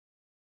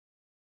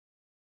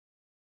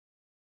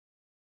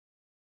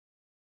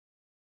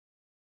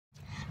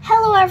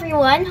Hello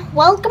everyone,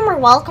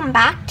 welcome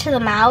back to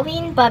the Malvy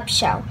and Bub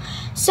Show.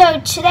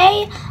 So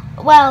today,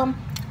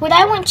 what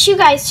I want you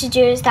guys to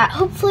do is that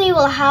hopefully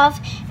we'll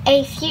have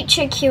a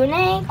future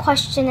Q&A,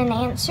 question and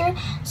answer.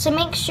 So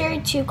make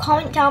sure to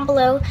comment down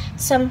below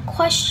some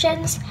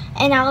questions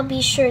and I'll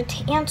be sure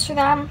to answer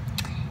them.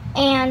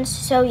 And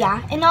so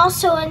yeah, and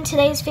also in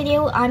today's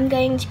video, I'm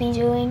going to be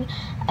doing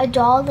a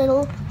doll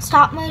little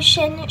stop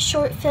motion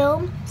short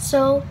film.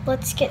 So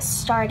let's get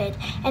started.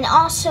 And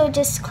also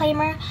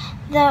disclaimer,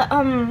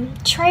 the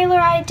trailer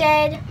I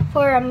did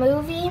for a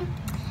movie,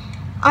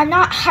 I'm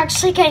not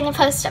actually going to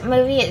post a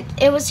movie.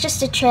 It was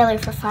just a trailer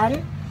for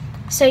fun.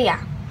 So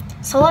yeah,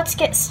 so let's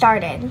get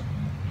started.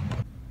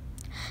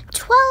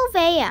 12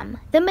 a.m.,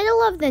 the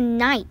middle of the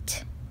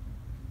night.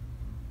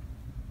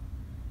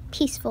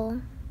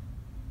 Peaceful.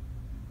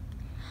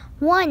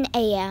 1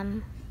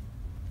 a.m.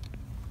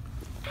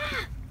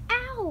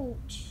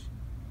 Ouch.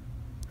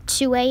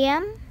 2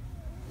 a.m.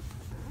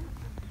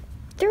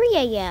 3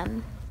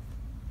 a.m.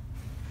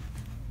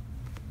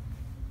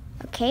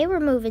 Okay, we're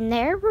moving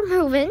there. We're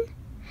moving.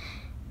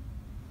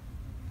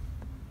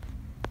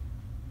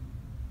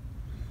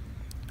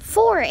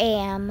 4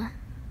 a.m.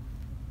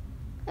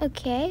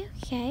 Okay.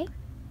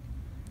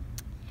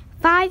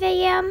 5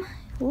 a.m.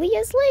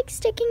 Leah's leg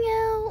sticking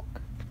out.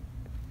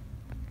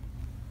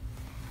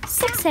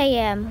 6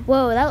 a.m.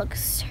 Whoa, that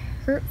looks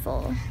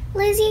hurtful.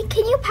 Lizzie,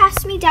 can you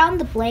pass me down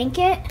the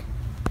blanket?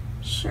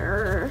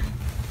 Sure.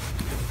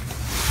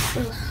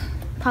 Ugh,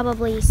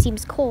 probably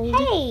seems cold.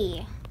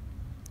 Hey!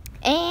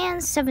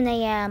 And 7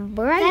 a.m.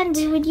 bright. Then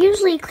we would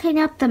usually clean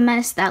up the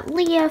mess that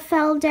Leah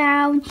fell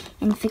down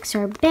and fix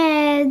our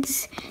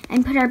beds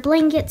and put our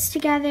blankets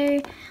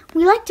together.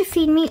 We like to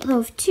feed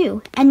Meatloaf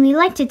too, and we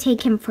like to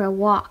take him for a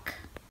walk.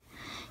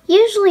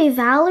 Usually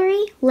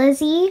Valerie,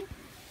 Lizzie,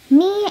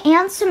 me,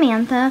 and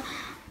Samantha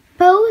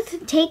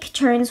both take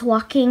turns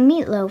walking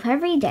Meatloaf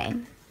every day.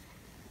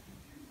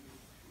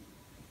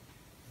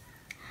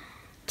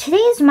 Today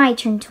is my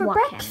turn to walk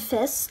him. For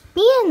breakfast,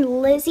 me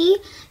and Lizzie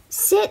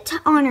sit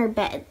on our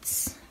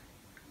beds.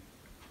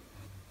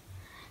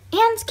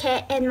 And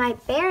Kit and my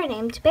bear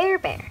named Bear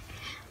Bear.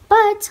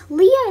 But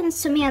Leah and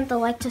Samantha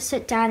like to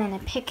sit down in a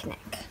picnic.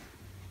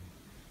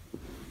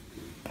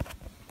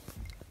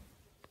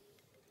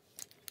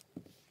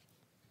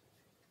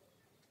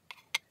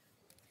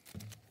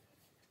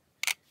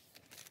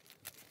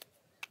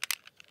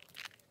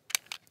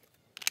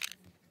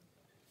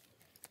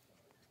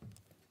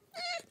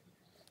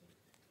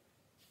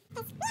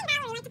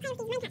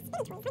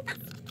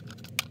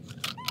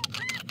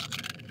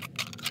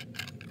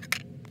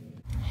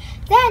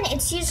 Then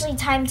it's usually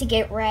time to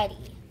get ready.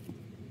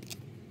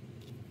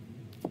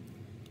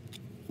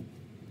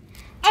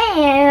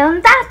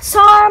 And that's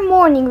our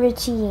morning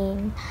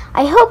routine.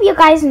 I hope you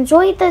guys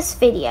enjoyed this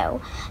video.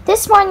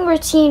 This morning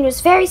routine was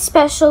very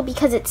special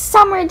because it's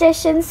summer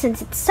edition since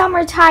it's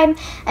summertime,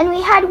 and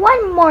we had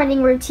one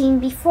morning routine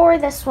before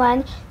this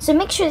one, so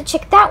make sure to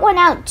check that one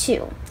out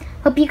too.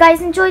 Hope you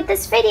guys enjoyed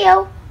this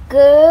video.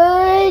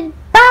 Goodbye.